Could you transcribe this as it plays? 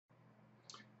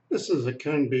This is a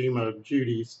cone beam of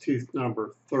Judy's tooth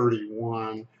number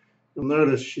 31. You'll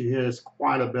notice she has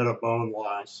quite a bit of bone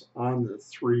loss on the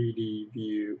 3D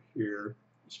view here,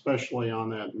 especially on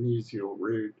that mesial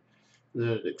root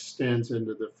that extends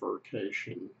into the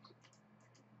furcation.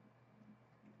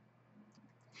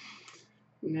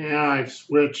 Now I've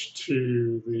switched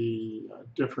to the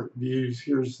different views.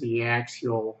 Here's the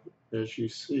axial, as you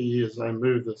see, as I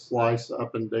move the slice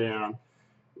up and down,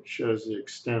 it shows the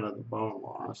extent of the bone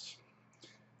loss.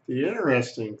 The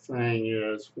interesting thing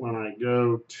is when I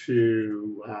go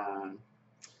to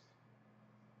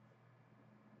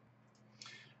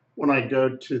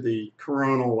the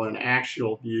coronal and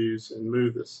axial views and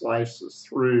move the slices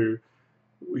through,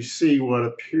 we see what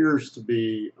appears to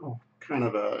be kind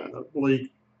of an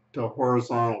oblique to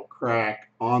horizontal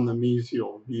crack on the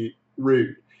mesial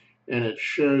root, and it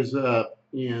shows up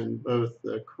in both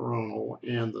the coronal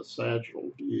and the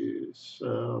sagittal views.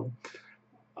 So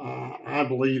I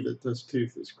believe that this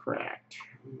tooth is cracked.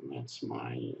 That's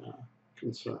my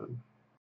concern.